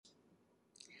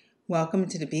Welcome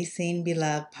to the Be Seen, Be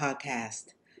Loved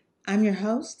podcast. I'm your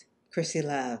host, Chrissy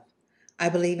Love. I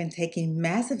believe in taking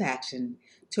massive action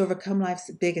to overcome life's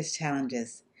biggest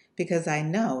challenges because I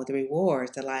know the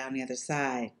rewards that lie on the other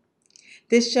side.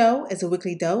 This show is a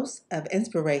weekly dose of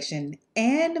inspiration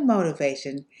and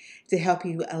motivation to help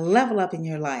you level up in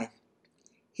your life.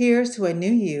 Here's to a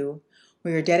new you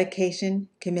where your dedication,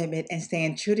 commitment, and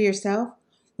staying true to yourself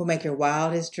will make your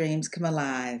wildest dreams come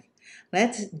alive.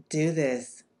 Let's do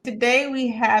this. Today we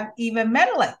have Eva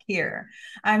Medilek here.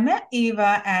 I met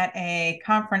Eva at a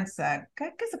conference, I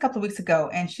guess a couple of weeks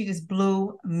ago, and she just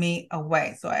blew me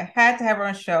away. So I had to have her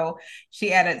on the show.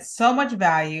 She added so much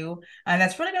value, and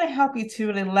that's really going to help you to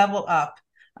really level up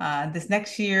this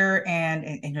next year and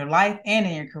in your life and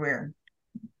in your career.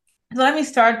 So let me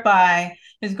start by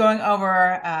just going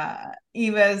over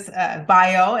Eva's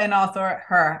bio and also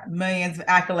her millions of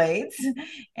accolades,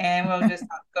 and we'll just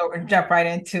go and jump right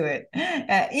into it.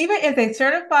 Eva is a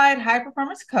certified high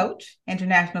performance coach,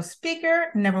 international speaker,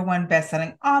 number one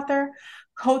best-selling author,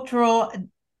 cultural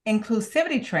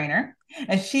inclusivity trainer,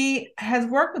 and she has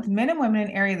worked with men and women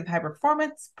in areas of high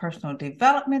performance, personal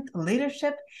development,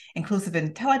 leadership, inclusive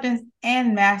intelligence,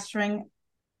 and mastering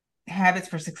habits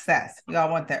for success. We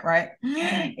all want that, right?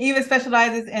 Eva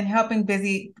specializes in helping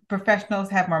busy professionals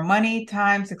have more money,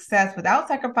 time, success without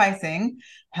sacrificing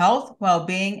health,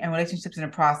 well-being, and relationships in the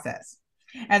process.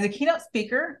 As a keynote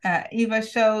speaker, Eva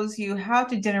shows you how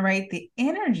to generate the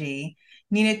energy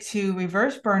needed to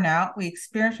reverse burnout we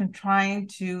experience from trying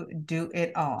to do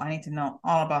it all. I need to know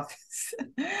all about this.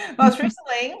 Most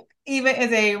recently, Eva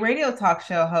is a radio talk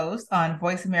show host on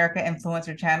Voice America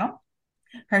Influencer Channel.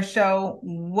 Her show,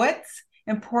 What's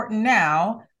Important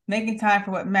Now, Making Time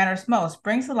for What Matters Most,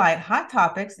 brings to light hot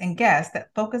topics and guests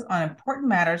that focus on important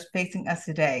matters facing us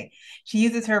today. She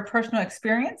uses her personal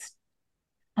experience,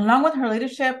 along with her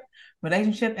leadership,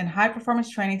 relationship, and high performance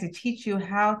training to teach you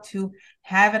how to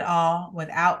have it all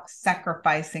without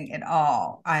sacrificing it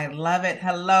all. I love it.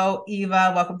 Hello,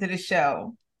 Eva. Welcome to the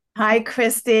show. Hi,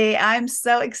 Christy. I'm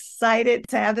so excited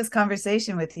to have this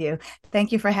conversation with you.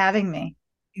 Thank you for having me.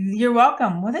 You're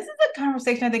welcome. Well, this is a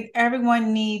conversation I think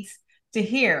everyone needs to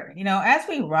hear. As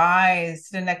we rise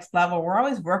to the next level, we're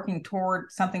always working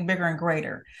toward something bigger and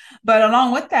greater. But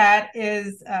along with that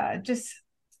is just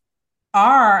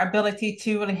our ability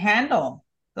to really handle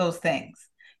those things.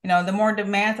 The more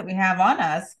demands that we have on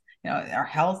us, our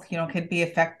health, could be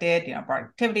affected,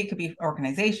 productivity could be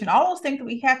organization, all those things that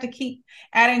we have to keep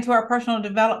adding to our personal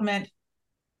development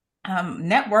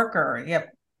network or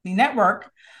the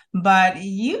network, but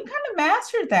you kind of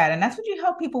mastered that, and that's what you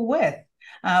help people with.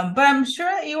 But I'm sure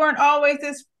that you weren't always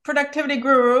this productivity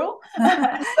guru.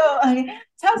 Tell us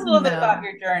a little bit about No.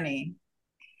 your journey.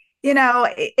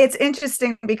 It's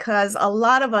interesting because a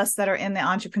lot of us that are in the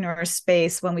entrepreneur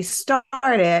space, when we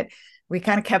started, we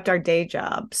kind of kept our day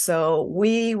job. So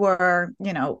we were,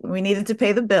 we needed to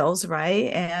pay the bills,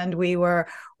 right? And we were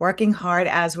working hard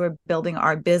as we're building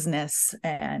our business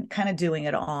and kind of doing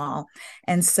it all.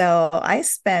 And so I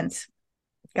spent,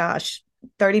 gosh,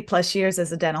 30 plus years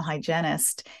as a dental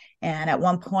hygienist. And at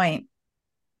one point,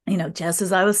 just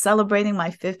as I was celebrating my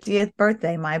 50th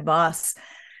birthday, my boss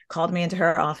called me into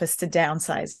her office to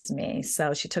downsize me.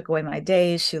 So she took away my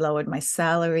days, she lowered my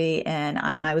salary, and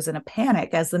I was in a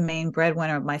panic as the main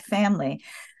breadwinner of my family.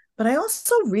 But I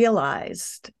also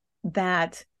realized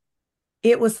that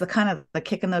it was the kind of the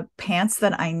kick in the pants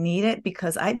that I needed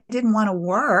because I didn't want to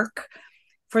work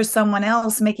for someone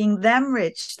else, making them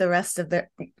rich the rest of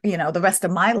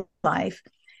my life.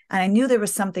 And I knew there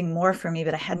was something more for me,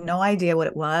 but I had no idea what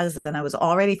it was. And I was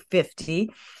already 50.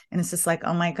 And it's just like,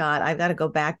 oh my God, I've got to go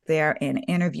back there and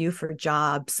interview for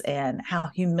jobs, and how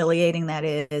humiliating that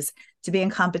is to be in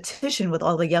competition with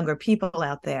all the younger people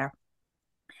out there.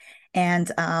 And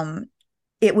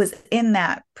it was in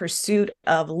that pursuit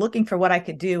of looking for what I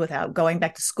could do without going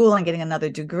back to school and getting another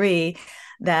degree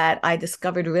that I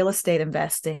discovered real estate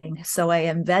investing. So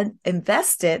I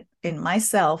invested in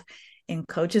myself, in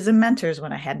coaches and mentors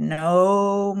when I had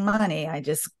no money. I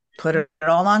just put it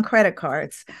all on credit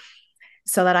cards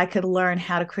so that I could learn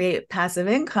how to create passive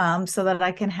income so that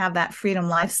I can have that freedom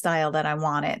lifestyle that I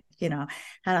wanted. Had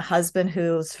a husband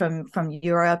who's from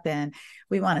Europe, and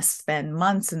we want to spend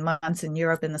months and months in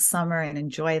Europe in the summer and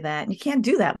enjoy that. And you can't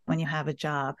do that when you have a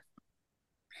job.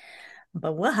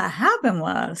 But what had happened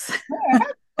was,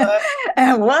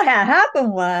 and what had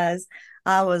happened was,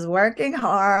 I was working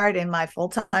hard in my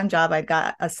full-time job. I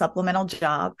got a supplemental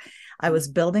job. I was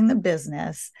building the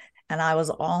business, and I was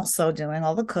also doing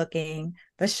all the cooking,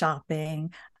 the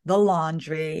shopping, the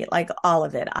laundry, like all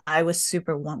of it. I was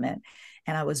superwoman,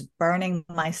 and I was burning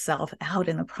myself out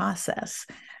in the process.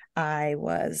 I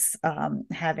was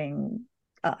having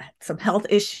some health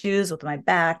issues with my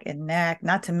back and neck,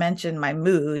 not to mention my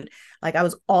mood. Like I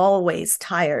was always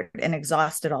tired and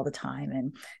exhausted all the time.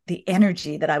 And the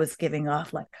energy that I was giving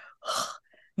off, like,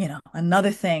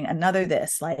 another thing, another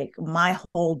this, like my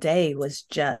whole day was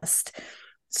just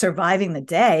surviving the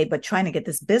day, but trying to get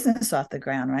this business off the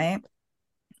ground, right?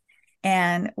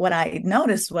 And what I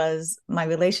noticed was my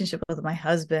relationship with my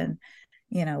husband,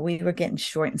 we were getting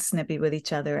short and snippy with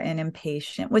each other and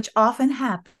impatient, which often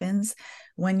happens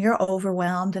when you're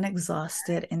overwhelmed and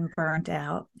exhausted and burnt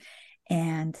out.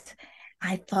 And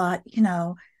I thought,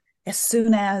 as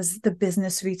soon as the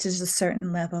business reaches a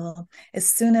certain level, as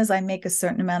soon as I make a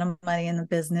certain amount of money in the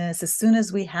business, as soon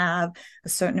as we have a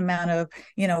certain amount of,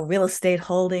 real estate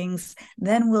holdings,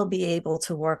 then we'll be able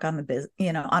to work on the business,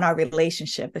 on our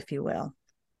relationship, if you will.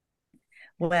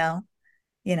 Well,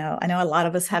 I know a lot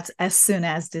of us have as soon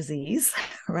as disease,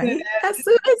 right? As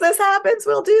soon as this happens,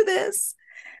 we'll do this.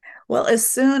 Well, as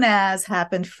soon as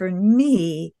happened for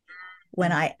me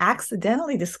when I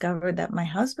accidentally discovered that my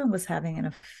husband was having an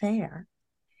affair.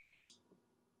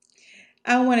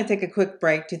 I want to take a quick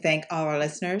break to thank all our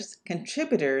listeners,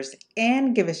 contributors,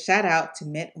 and give a shout out to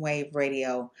Midwave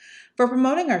Radio for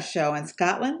promoting our show in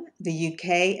Scotland, the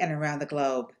UK, and around the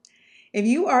globe. If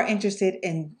you are interested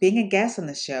in being a guest on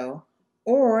the show,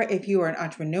 or if you are an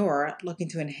entrepreneur looking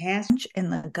to enhance in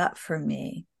the gut for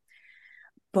me.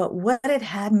 But what it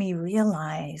had me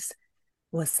realize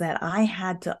was that I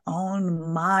had to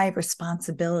own my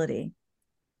responsibility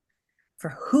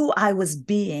for who I was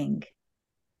being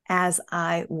as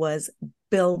I was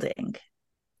building.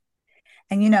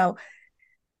 And,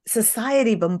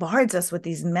 society bombards us with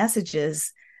these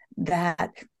messages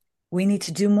that we need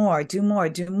to do more,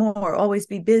 always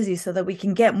be busy so that we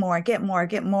can get more.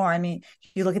 I mean,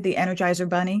 you look at the Energizer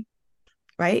Bunny,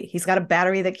 right? He's got a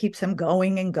battery that keeps him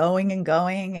going and going and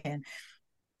going. And,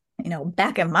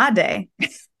 back in my day,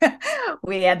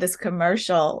 we had this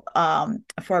commercial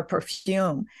for a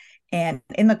perfume. And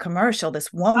in the commercial,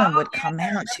 this woman would come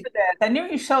out. I knew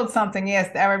you showed something.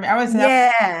 Yes, I remember. I was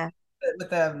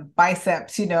with the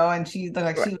biceps, and she looked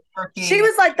like she was working. She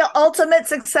was like the ultimate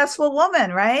successful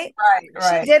woman, right?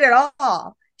 Right. She did it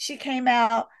all. She came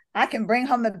out. I can bring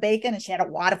home the bacon, and she had a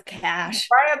wad of cash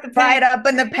right up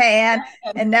in the pan,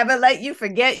 and never let you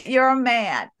forget you're a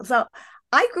man. So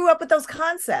I grew up with those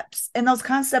concepts, and those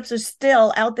concepts are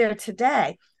still out there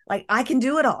today. Like I can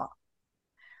do it all,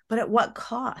 but at what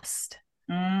cost?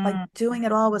 Like doing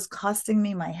it all was costing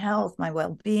me my health, my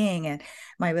well-being, and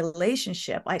my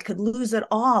relationship. I could lose it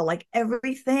all, like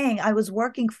everything I was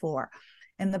working for.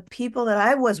 And the people that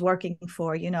I was working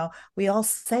for, we all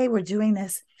say we're doing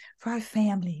this for our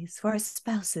families, for our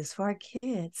spouses, for our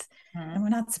kids, and we're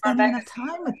not spending enough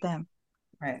time with them.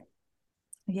 Right.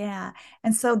 Yeah.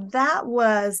 And so that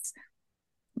was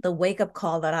the wake-up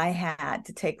call that I had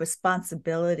to take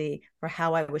responsibility for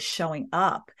how I was showing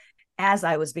up as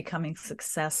I was becoming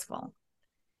successful.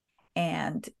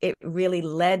 And it really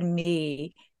led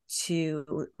me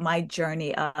to my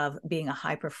journey of being a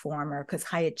high performer, because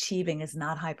high achieving is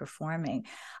not high performing.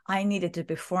 I needed to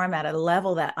perform at a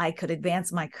level that I could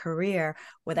advance my career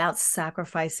without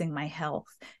sacrificing my health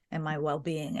and my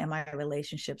well-being and my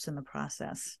relationships in the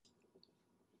process.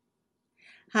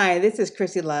 Hi, this is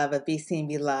Chrissy Love of Be Seen,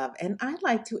 Be Loved, and I'd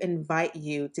like to invite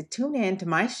you to tune in to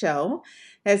my show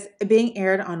that's being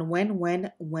aired on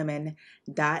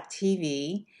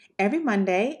WinWinWomen.tv every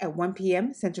Monday at 1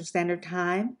 p.m. Central Standard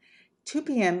Time, 2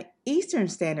 p.m. Eastern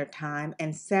Standard Time,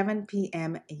 and 7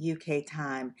 p.m. UK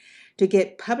time to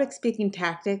get public speaking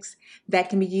tactics that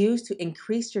can be used to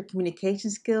increase your communication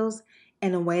skills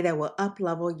in a way that will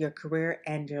up-level your career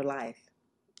and your life.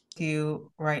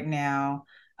 You right now.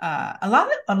 A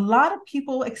lot of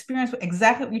people experience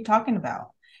exactly what you're talking about.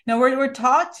 We're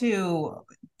taught to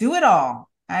do it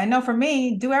all. I know for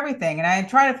me, do everything, and I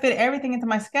try to fit everything into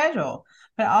my schedule.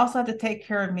 But I also have to take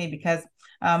care of me, because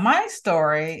my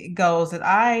story goes that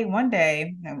I one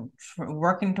day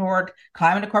working toward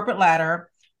climbing the corporate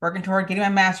ladder, working toward getting my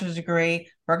master's degree,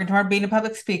 working toward being a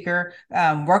public speaker,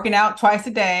 working out twice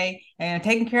a day, and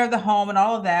taking care of the home and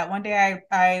all of that. One day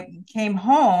I came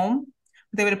home.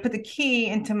 They would have put the key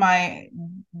into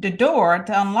the door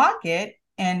to unlock it,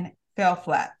 and fell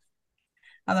flat.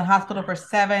 I was in the hospital for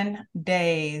 7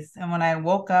 days. And when I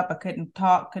woke up, I couldn't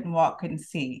talk, couldn't walk, couldn't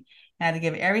see. I had to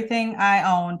give everything I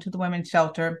owned to the women's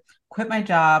shelter, quit my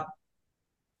job,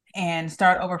 and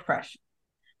start over fresh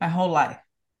my whole life,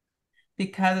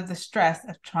 because of the stress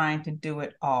of trying to do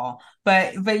it all.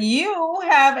 But you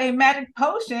have a magic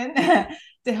potion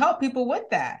to help people with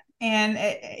that. And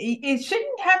it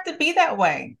shouldn't have to be that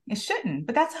way. It shouldn't,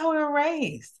 but that's how we were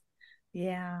raised.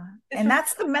 Yeah. It's And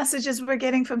that's the messages we're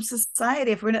getting from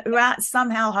society. If we're not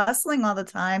somehow hustling all the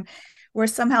time, we're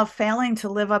somehow failing to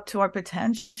live up to our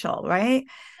potential, right?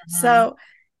 Mhm. So,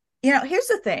 here's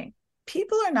the thing.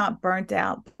 People are not burnt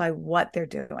out by what they're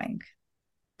doing.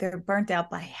 They're burnt out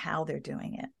by how they're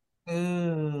doing it.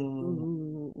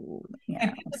 Ooh. Ooh,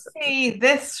 And people see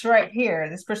this right here,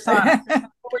 this persona,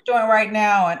 what we're doing right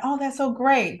now, and oh, that's so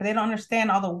great. But they don't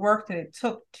understand all the work that it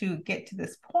took to get to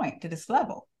this point, to this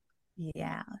level.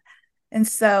 Yeah. And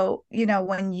so,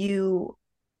 when you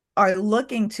are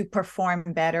looking to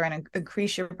perform better and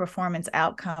increase your performance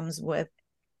outcomes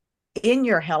in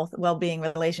your health, well-being,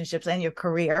 relationships, and your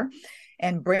career,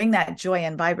 and bring that joy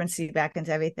and vibrancy back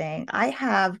into everything, I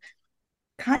have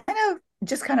kind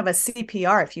of a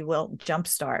CPR, if you will,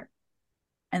 jumpstart.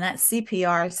 And that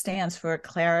CPR stands for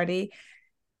clarity,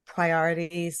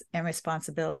 priorities, and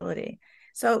responsibility.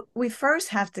 So we first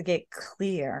have to get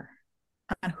clear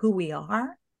on who we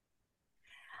are,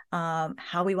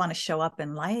 how we want to show up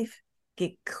in life,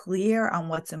 get clear on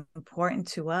what's important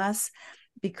to us.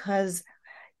 Because,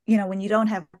 when you don't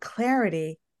have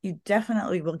clarity, you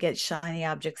definitely will get shiny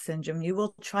object syndrome. You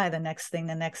will try the next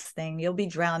thing. You'll be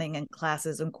drowning in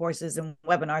classes and courses and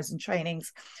webinars and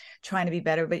trainings trying to be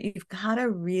better. But you've got to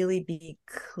really be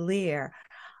clear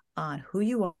on who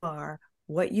you are,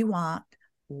 what you want,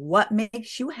 what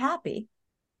makes you happy,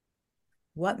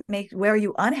 where are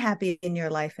you unhappy in your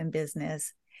life and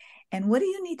business, and what do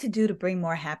you need to do to bring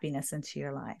more happiness into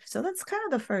your life. So that's kind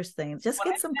of the first thing. Just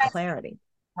get some clarity.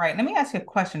 Right. Let me ask you a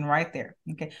question right there.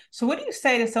 Okay. So what do you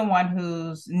say to someone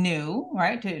who's new,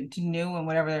 right? To new and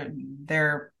whatever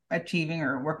they're achieving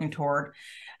or working toward?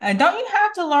 And don't you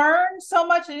have to learn so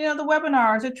much, the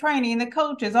webinars, the training, the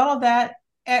coaches, all of that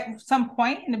at some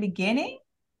point in the beginning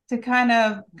to kind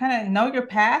of know your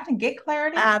path and get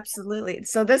clarity? Absolutely.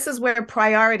 So this is where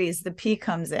priorities, the P,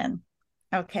 comes in.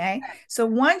 Okay. So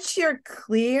once you're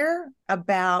clear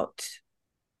about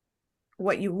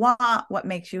what you want, what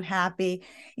makes you happy,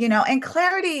 and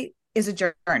clarity is a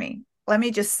journey. Let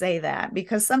me just say that,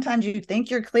 because sometimes you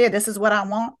think you're clear, this is what I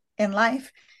want in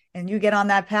life. And you get on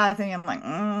that path and you're like,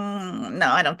 no,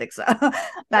 I don't think so.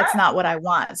 That's not what I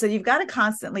want. So you've got to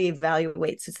constantly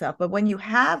evaluate yourself. But when you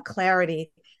have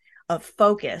clarity of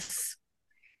focus,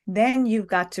 then you've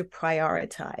got to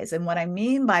prioritize. And what I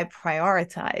mean by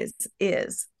prioritize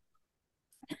is,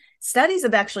 studies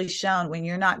have actually shown when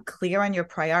you're not clear on your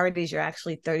priorities, you're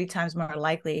actually 30 times more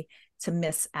likely to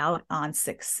miss out on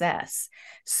success.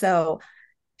 So,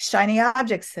 shiny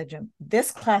object syndrome, this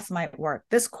class might work,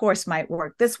 this course might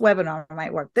work, this webinar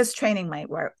might work, this training might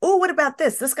work. Oh, what about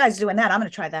this? This guy's doing that. I'm going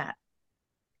to try that.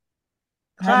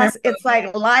 Class, it's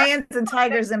like lions and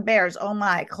tigers and bears. Oh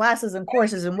my, classes and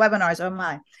courses and webinars. Oh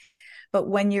my. But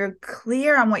when you're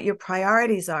clear on what your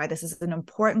priorities are, this is an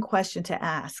important question to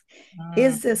ask.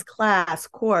 Is this class,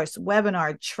 course,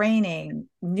 webinar, training,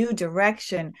 new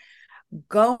direction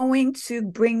going to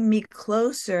bring me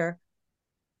closer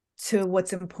to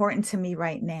what's important to me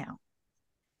right now?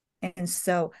 And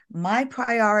so my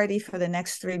priority for the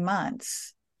next 3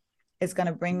 months is going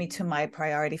to bring me to my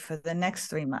priority for the next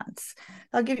 3 months.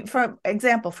 I'll give you, for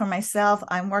example, for myself,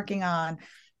 I'm working on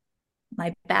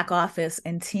my back office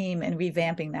and team and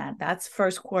revamping that. That's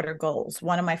first quarter goals,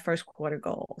 one of my first quarter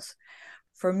goals.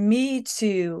 For me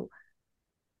to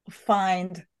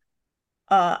find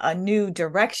a new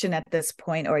direction at this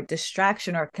point, or a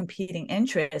distraction or a competing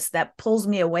interest that pulls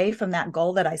me away from that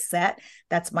goal that I set,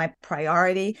 that's my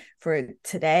priority for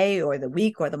today or the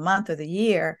week or the month or the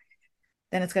year,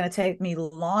 then it's going to take me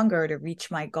longer to reach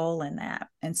my goal in that.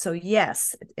 And so,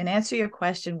 yes, in answer to your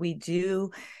question, we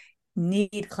do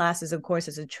need classes and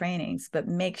courses and trainings, but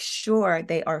make sure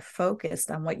they are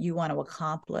focused on what you want to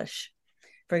accomplish.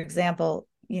 For example,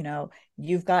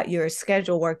 you've got your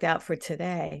schedule worked out for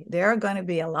today. There are going to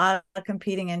be a lot of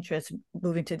competing interests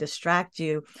moving to distract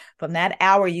you from that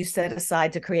hour you set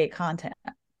aside to create content.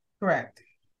 Correct.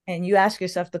 And you ask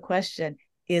yourself the question,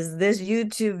 is this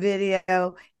YouTube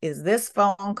video, is this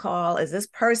phone call, is this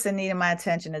person needing my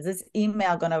attention, is this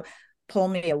email going to pull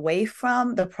me away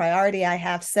from the priority I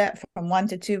have set from 1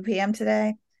 to 2 p.m.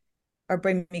 today, or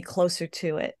bring me closer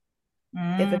to it?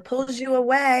 If it pulls you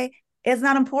away, it's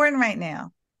not important right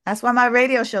now. That's why my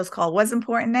radio show is called What's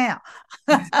Important Now.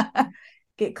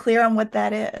 Get clear on what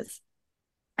that is.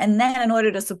 And then in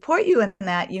order to support you in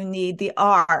that, you need the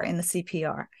R in the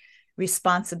CPR,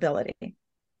 responsibility.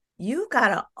 You've got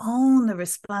to own the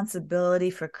responsibility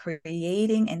for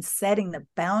creating and setting the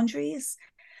boundaries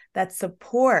that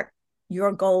support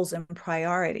your goals and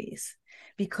priorities,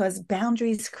 because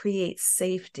boundaries create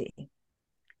safety,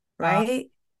 right?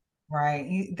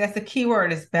 Right. That's the key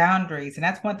word is boundaries. And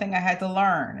that's one thing I had to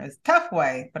learn. It was a tough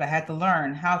way, but I had to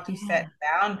learn how to Yeah. set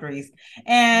boundaries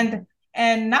and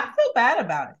not feel bad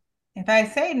about it. If I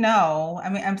say no, I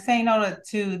mean I'm saying no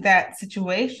to that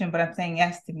situation, but I'm saying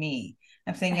yes to me.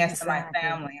 I'm saying yes to my Exactly.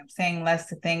 family. I'm saying less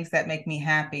to things that make me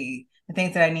happy, the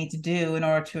things that I need to do in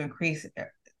order to increase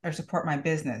or support my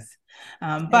business.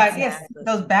 But yes, Exactly.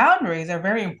 those boundaries are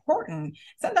very important.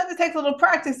 Sometimes it takes a little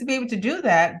practice to be able to do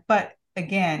that, but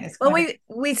again, it's Well, going to.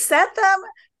 we set them.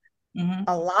 Mm-hmm,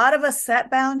 A lot of us set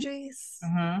boundaries.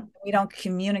 mm-hmm. We don't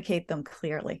communicate them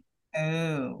clearly.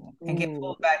 Oh, and get Ooh.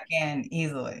 pulled back in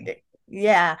easily.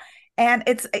 Yeah. And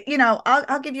it's,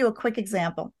 I'll give you a quick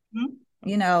example.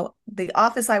 Mm-hmm. The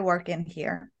office I work in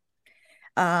here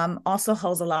also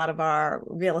holds a lot of our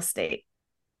real estate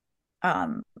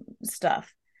um,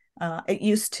 stuff. It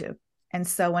used to. And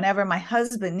so whenever my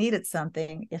husband needed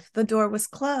something, if the door was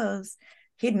closed,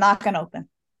 he'd knock and open,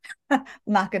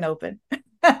 knock and open.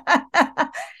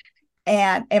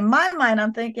 And in my mind,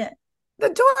 I'm thinking, the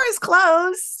door is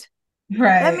closed. That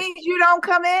Right. means you don't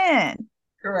come in.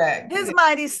 Correct. His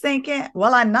mind is thinking,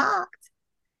 well, I knocked.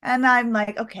 And I'm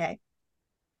like, okay,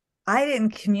 I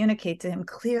didn't communicate to him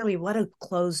clearly what a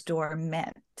closed door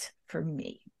meant for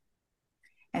me.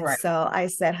 And Right. so I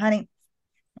said, honey,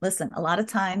 listen, a lot of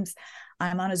times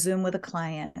I'm on a Zoom with a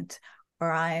client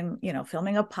or I'm,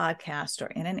 filming a podcast or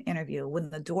in an interview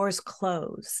when the door's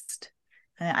closed.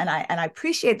 And I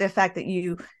appreciate the fact that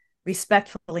you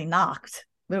respectfully knocked,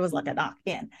 but it was like a knock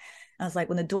in. I was like,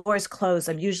 when the door is closed,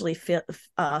 I'm usually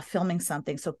filming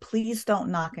something. So please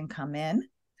don't knock and come in.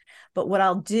 But what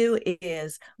I'll do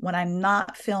is when I'm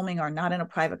not filming or not in a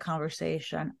private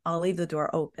conversation, I'll leave the door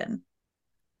open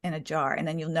in a jar. And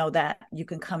then you'll know that you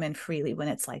can come in freely when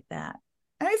it's like that.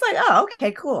 And he's like, oh,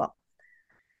 okay, cool.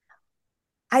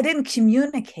 I didn't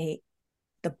communicate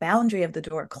the boundary of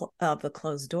of the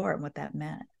closed door and what that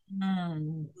meant.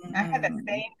 Mm. I had that Mm.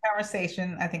 same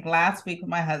conversation, I think, last week with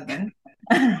my husband.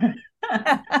 I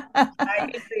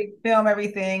usually film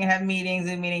everything and have meetings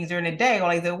and meetings during the day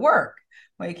while he's at work.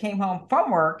 When he came home from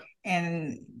work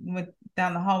and went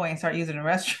down the hallway and started using the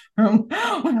restroom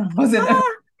when I was in the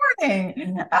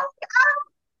morning.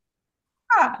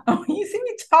 You see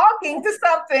me talking to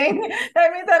something.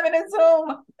 That means I'm in a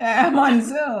Zoom. I'm on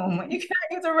Zoom. You can't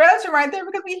use a restroom right there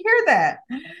because we hear that.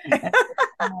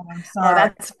 Oh, I'm Oh, sorry.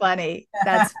 that's funny.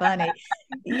 That's funny.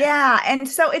 Yeah. And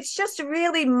so it's just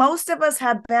really, most of us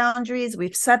have boundaries.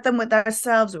 We've set them with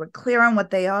ourselves. We're clear on what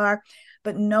they are,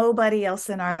 but nobody else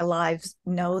in our lives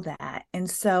know that. And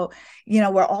so,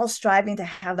 we're all striving to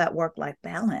have that work-life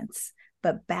balance,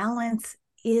 but balance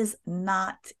is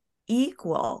not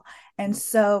equal. And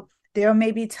so there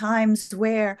may be times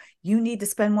where you need to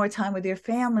spend more time with your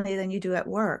family than you do at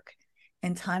work,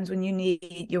 and times when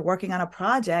you're working on a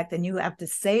project and you have to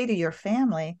say to your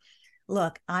family,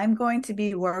 look, I'm going to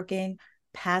be working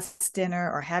past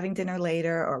dinner or having dinner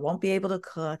later or won't be able to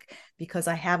cook because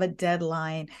I have a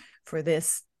deadline for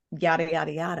this, yada,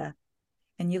 yada, yada.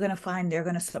 And you're going to find they're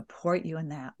going to support you in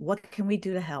that. What can we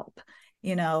do to help?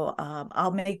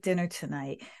 I'll make dinner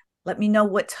tonight. Let me know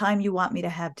what time you want me to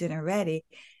have dinner ready,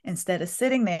 instead of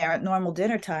sitting there at normal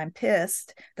dinner time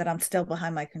pissed that I'm still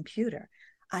behind my computer.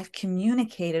 I've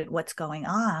communicated what's going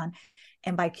on.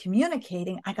 And by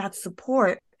communicating, I got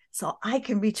support so I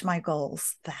can reach my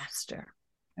goals faster.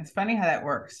 It's funny how that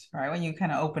works, right? When you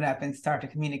kind of open up and start to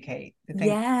communicate the things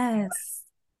Yes.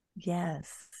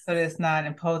 Yes. so that it's not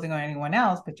imposing on anyone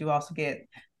else, but you also get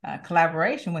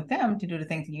collaboration with them to do the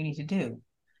things that you need to do.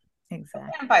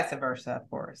 Exactly. And vice versa, of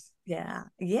course. Yeah.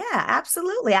 Yeah,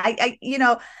 absolutely. I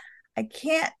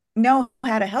can't know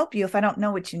how to help you if I don't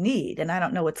know what you need and I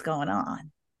don't know what's going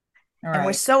on. All And we're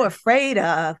right. so afraid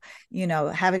of,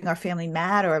 having our family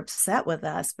mad or upset with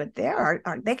us, but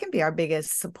they can be our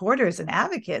biggest supporters and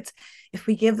advocates if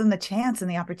we give them the chance and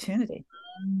the opportunity.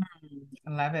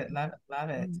 Love it, love it, love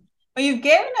it. Well, you've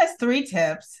given us 3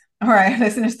 tips. All right,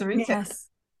 listeners, 3 tips. Yes.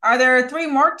 Are there 3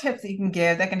 more tips that you can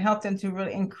give that can help them to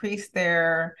really increase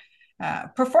their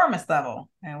performance level,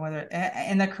 and whether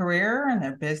in their career and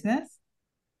their business?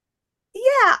 Yeah,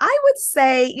 I would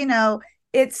say,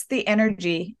 it's the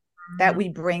energy that Mhm. we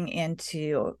bring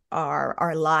into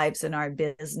our lives and our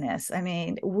business. I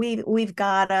mean, we've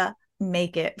got to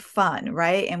make it fun,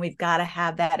 right? And we've got to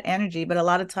have that energy, but a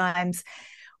lot of times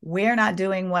we're not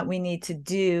doing what we need to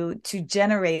do to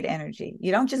generate energy.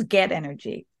 You don't just get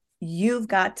energy. You've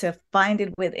got to find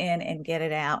it within and get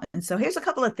it out. And so here's a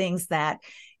couple of things that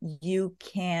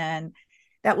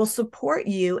that will support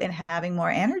you in having more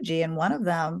energy. And one of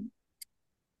them,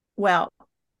 well,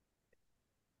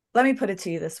 let me put it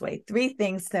to you this way: 3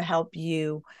 things to help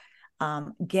you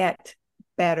get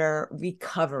better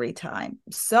recovery time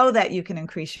so that you can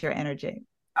increase your energy.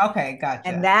 Okay, gotcha.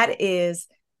 And that is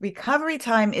recovery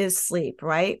time is sleep,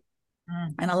 right?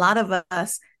 And a lot of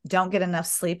us don't get enough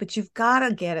sleep, but you've got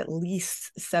to get at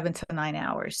least 7 to 9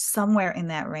 hours, somewhere in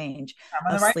that range I'm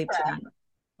on of the right sleep track. tonight.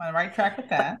 I'm on the right track with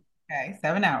that. Okay,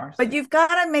 7 hours. But you've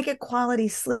got to make it quality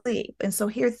sleep. And so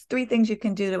here's 3 things you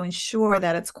can do to ensure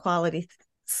that it's quality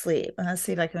sleep. And let's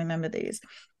see if I can remember these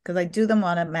because I do them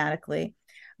automatically.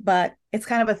 But it's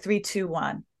kind of a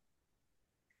 3-2-1.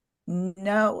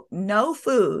 No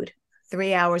food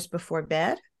 3 hours before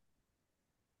bed.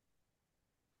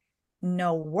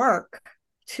 No work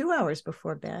 2 hours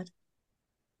before bed.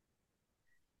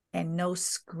 And no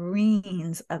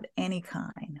screens of any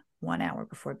kind 1 hour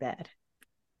before bed.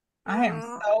 I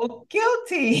am so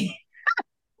guilty.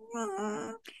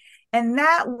 And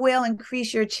that will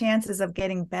increase your chances of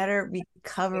getting better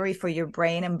recovery for your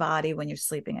brain and body when you're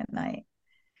sleeping at night.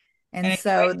 And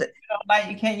so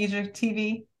you can't use your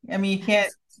TV. I mean, you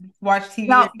can't watch TV.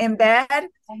 No, in bed.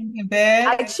 In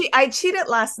bed. I cheated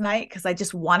last night because I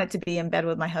just wanted to be in bed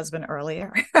with my husband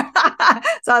earlier.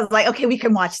 So I was like, okay, we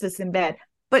can watch this in bed.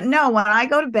 But no, when I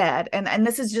go to bed, and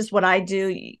this is just what I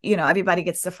do, you know, everybody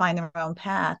gets to find their own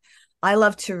path. I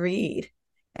love to read.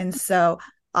 And so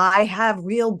I have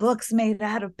real books made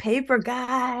out of paper,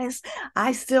 guys.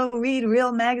 I still read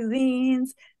real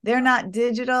magazines. They're not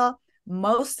digital.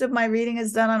 Most of my reading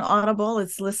is done on Audible.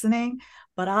 It's listening,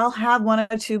 but I'll have 1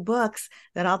 or 2 books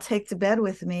that I'll take to bed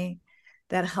with me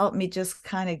that help me just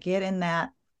kind of get in that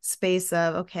space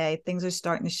of, okay, things are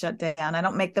starting to shut down. I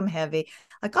don't make them heavy.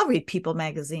 Like I'll read People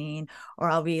magazine or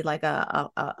I'll read like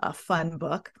a fun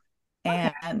book.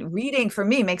 And reading for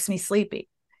me makes me sleepy.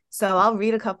 So I'll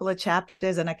read a couple of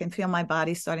chapters and I can feel my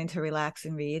body starting to relax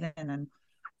and read and then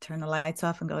turn the lights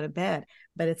off and go to bed.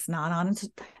 But it's not on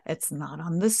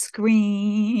the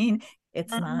screen.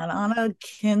 It's not on a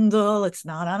Kindle. It's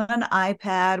not on an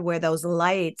iPad where those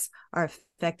lights are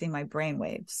affecting my brain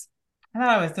waves. I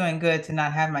thought I was doing good to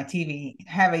not have a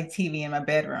TV in my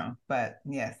bedroom. But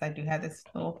yes, I do have this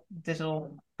little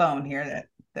digital phone here that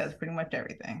does pretty much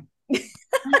everything.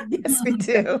 Yes, we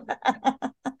do.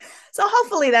 So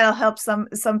hopefully that'll help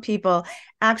some people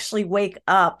actually wake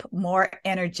up more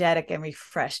energetic and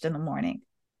refreshed in the morning.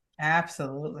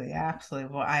 Absolutely.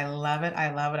 Absolutely. Well, I love it.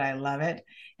 I love it. I love it.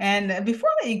 And before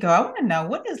I let you go, I want to know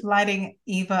what is lighting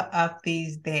Eva up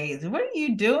these days? What are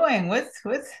you doing?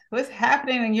 What's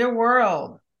happening in your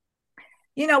world?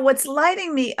 You know, what's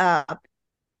lighting me up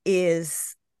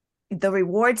is the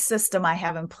reward system I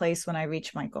have in place when I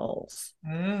reach my goals.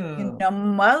 You know,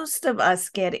 most of us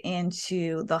get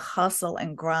into the hustle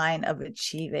and grind of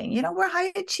achieving. You know, we're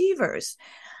high achievers.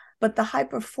 But the high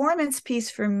performance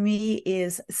piece for me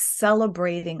is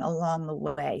celebrating along the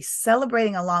way.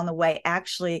 Celebrating along the way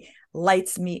actually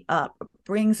lights me up,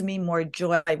 brings me more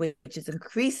joy, which is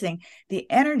increasing the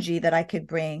energy that I could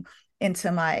bring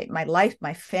into my life,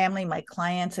 my family, my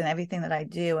clients, and everything that I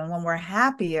do. And when we're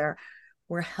happier,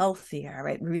 we're healthier.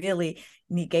 It really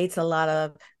negates a lot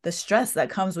of the stress that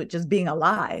comes with just being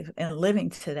alive and living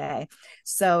today.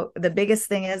 So the biggest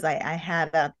thing is I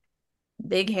had a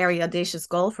big, hairy, audacious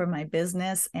goal for my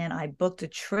business. And I booked a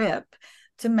trip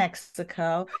to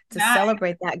Mexico to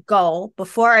celebrate that goal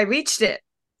before I reached it.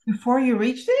 Before you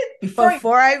reached it?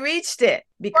 Before I reached it.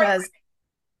 Because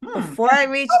before I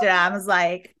reached it, I was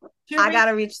like, I got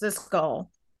to reach this goal.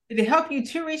 Did it help you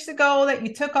to reach the goal that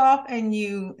you took off and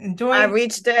you enjoyed? I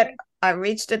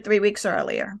reached it 3 weeks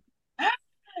earlier.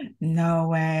 No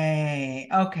way.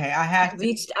 Okay.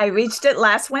 I reached it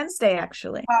last Wednesday,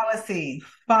 actually. Policy.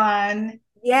 Fun.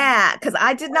 Yeah, because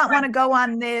I did not want to go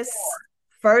on this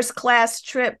first class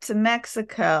trip to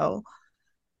Mexico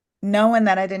knowing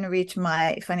that I didn't reach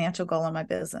my financial goal in my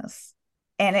business.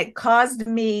 And it caused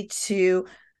me to,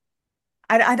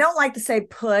 I don't like to say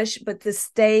push, but to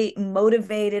stay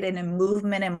motivated and in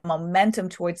movement and momentum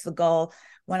towards the goal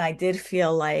when I did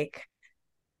feel like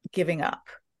giving up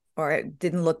or it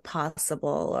didn't look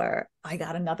possible or I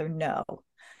got another no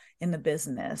in the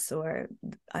business or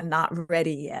I'm not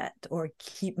ready yet or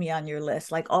keep me on your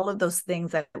list, like all of those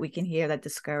things that we can hear that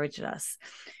discourage us.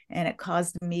 And it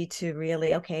caused me to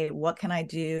really, okay, what can I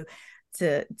do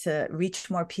to reach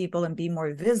more people and be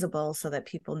more visible so that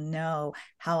people know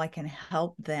how I can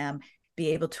help them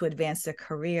be able to advance their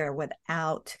career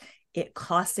without it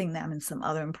costing them in some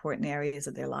other important areas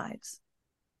of their lives.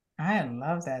 I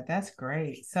love that. That's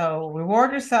great. So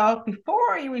reward yourself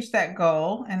before you reach that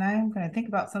goal. And I'm going to think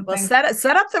about something. Well,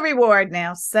 set up the reward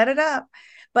now. Set it up.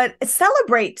 But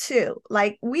celebrate too.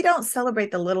 Like we don't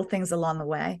celebrate the little things along the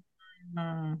way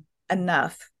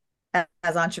enough.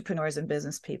 as entrepreneurs and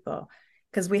business people,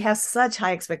 because we have such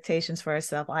high expectations for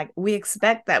ourselves. Like we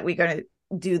expect that we're going to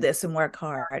do this and work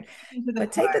hard,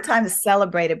 but take the time to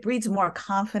celebrate. It breeds more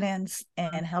confidence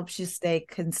and helps you stay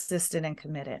consistent and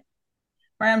committed.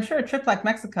 Right. I'm sure a trip like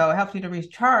Mexico helps you to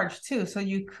recharge too. So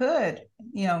you could,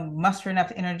 muster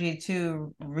enough energy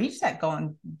to reach that goal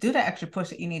and do the extra push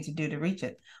that you need to do to reach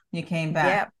it when you came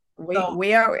back. Yeah.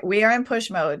 We are in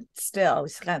push mode still. We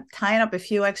just got tying up a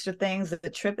few extra things. The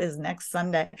trip is next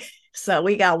Sunday. So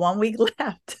we got 1 week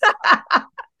left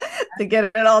to get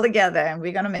it all together, and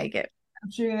we're gonna make it. I'm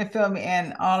sure you're going to fill me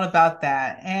in all about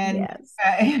that. And yes.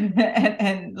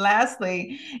 And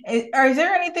lastly, is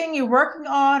there anything you're working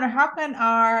on, or how can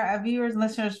our viewers and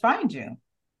listeners find you?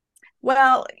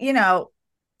 Well,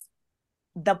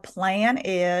 the plan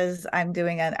is I'm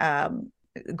doing a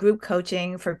group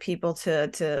coaching for people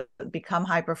to become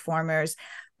high performers.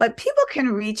 But people can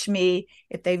reach me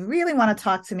if they really want to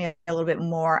talk to me a little bit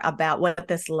more about what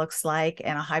this looks like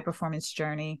and a high performance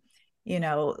journey,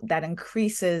 that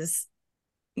increases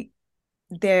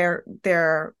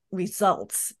their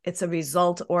results. It's a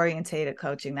result orientated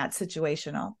coaching, not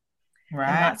situational. Right.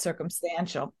 And not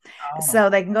circumstantial. Oh. So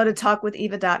they can go to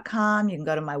talkwithiva.com. You can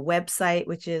go to my website,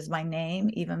 which is my name,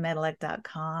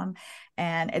 evamedilek.com.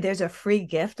 And there's a free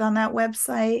gift on that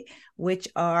website, which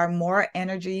are more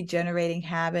energy generating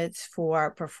habits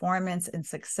for performance and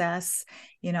success.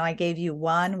 I gave you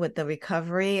one with the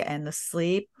recovery and the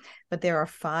sleep, but there are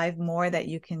 5 more that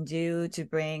you can do to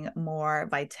bring more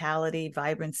vitality,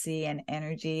 vibrancy, and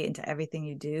energy into everything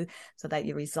you do so that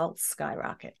your results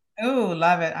skyrocket. Oh,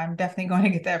 love it. I'm definitely going to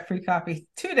get that free copy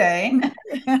today.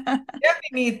 Definitely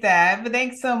need that. But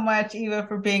thanks so much, Eva,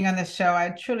 for being on the show. I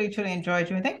truly, truly enjoyed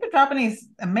you. And thanks for dropping these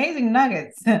amazing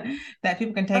nuggets that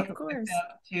people can take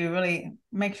to really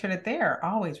make sure that they are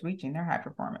always reaching their high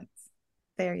performance.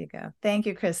 There you go. Thank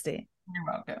you, Christy. You're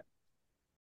welcome.